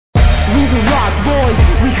the rock boys,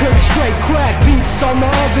 we cook straight crack beats on the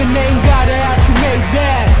oven, ain't gotta ask who made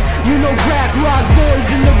that. You know crack rock boys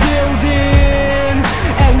in the building,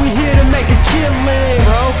 and we here to make a killing.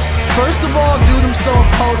 Bro, first of all, dude, I'm so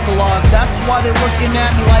opposed to laws. That's why they're looking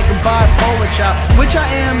at me like a bipolar child, which I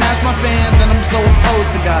am, ask my fans, and I'm so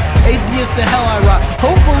opposed to God. Atheist to hell I rot.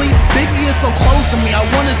 Hopefully, Biggie is so close to me, I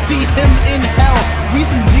wanna see him in hell. We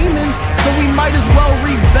some demons, so we might as well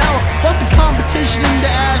rebel. Fuck the competition in the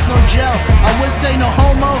ass, no gel. I would say no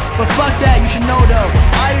homo, but fuck that, you should know though.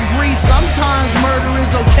 I agree, sometimes murder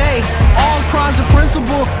is okay. All crimes are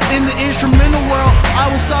principle in the instrumental world. I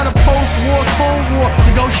will start a post-war Cold War,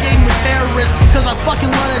 negotiating with terrorists, cause I fucking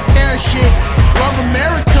love that terror shit. Love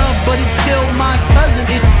America, but he killed my cousin.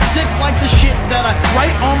 It's sick like the shit that I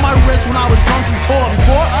write on my wrist when I was drunk and tore.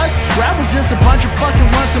 Before us, rap was just a bunch of fucking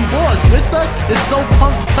runts and boys. With us, it's so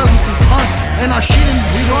punk because we some punks, and our shit in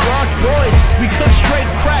the trunk. Rock boys, we cook straight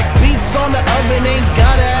crack beats on the oven, ain't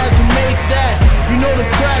gotta ask who make that. You know the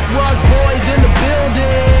crack rock boys in the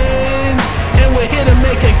building, and we're here to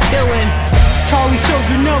make a killing. Charlie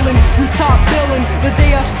children illin', we top billin'. The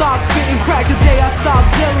day I stopped spitting crack, the day I stopped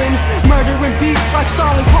dealing. Murdering beats like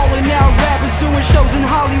Stalin, calling out rappers, doing shows in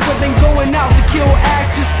Hollywood, then going out to kill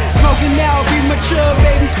actors. Smoking out, be mature,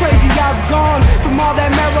 baby's crazy, I've gone. From all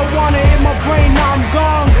that marijuana in my brain, now I'm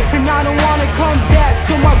gone. And I don't wanna come back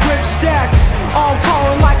till my grip's stacked. All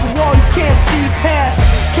tall like a wall you can't see past.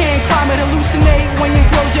 Can't climb it, hallucinate when you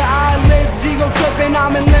close your eyelids. Ego tripping,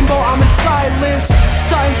 I'm in limbo, I'm in silence.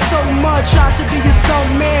 Sighting so much, I should be a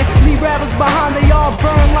some man. Leave rappers behind, they all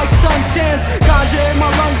burn like suntans. Ganja in my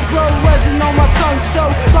lungs, bro, resin on my tongue. So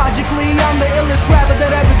logically, I'm the illest rapper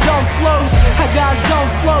that ever done flows. I got dumb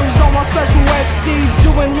flows on my special ed steeds,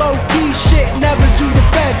 doing low-key shit, never do the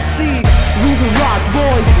bed see. We the rock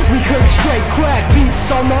boys, we cook straight crack beats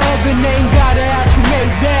on the oven, ain't gotta ask who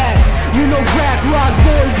made that. You know crack rock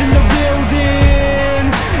boys in the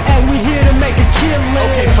building, and we here to make a killing.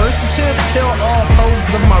 Okay, first attempt, kill all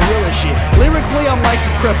poses of my realest shit. Lyrically, I'm like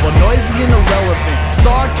a cripple, noisy and irrelevant.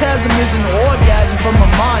 Sarcasm is an orgasm from my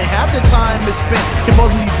mind. Half the time is spent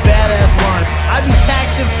composing these badass rhymes. I be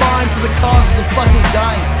taxed and fined for the causes of fuckers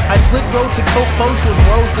dying. I slit throat to coke posts with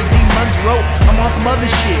roads that demons wrote. I'm on some other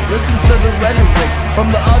shit, listen to the rhetoric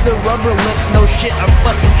from the other rubber lips. No shit, I'm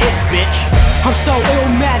fucking it, bitch. I'm so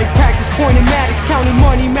illmatic, practice pointomatics, counting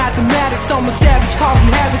money, mathematics. I'm a savage,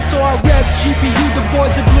 causing havoc, so I rep GPU. The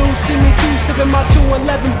boys are blue, see me too, sipping my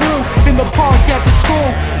 211 brew in the park after school.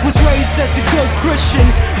 Was raised as a good Christian,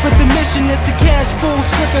 but the mission is to cash full,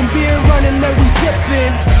 slipping beer, running, then we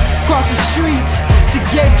dipping. Cross the street to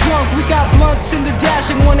get drunk. We got blunts in the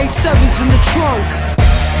dash and 187s in the trunk.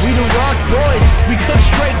 We the rock boys, we cook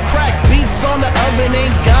straight crack beats on the oven,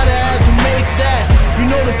 ain't gotta ask who made that. You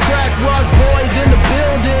know the crack rock boys in the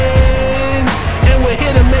building, and we're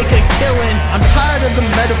here to make a killing. I'm tired of the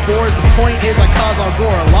metaphors, the point is I cause Al Gore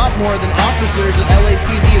a lot more than officers and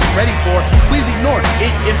LAPD is ready for. Please ignore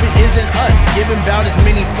it if it isn't us, giving about as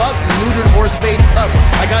many fucks as neutered or spayed pups.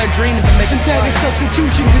 I got a dream to make synthetic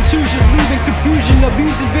substitution, contusions, leaving confusion,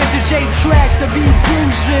 abusing vintage 8 tracks that be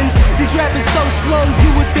bruising. These rappers so slow,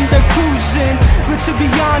 you would think they're cruising, but to be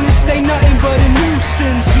honest, they nothing but a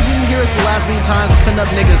nuisance. You didn't hear us the last many times, we're cutting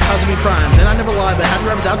up niggas, causing me crimes. And I never lie, but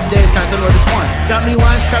having rappers out today is kinda similar to Swan. Got many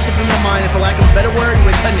lines trapped up in my mind, and for lack of a better word, you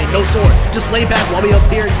ain't cutting it, no sword. Just lay back while we up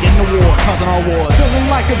here getting awards, causing all wars. Feeling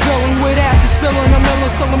like a villain with acid spilling, I'm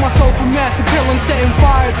illin', selling my soul for massive killing, setting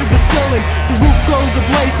fire to the ceiling. The roof goes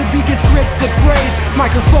ablaze, the beat gets ripped and frayed.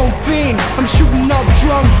 Microphone fiend, I'm shooting up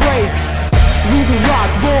drum breaks. We the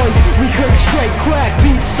rock boys, we cook straight crack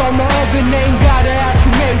beats on the oven, ain't gotta ask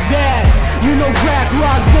who made that. You know crack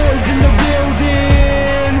rock boys in the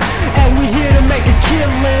building, and we here to make a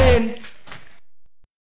killing.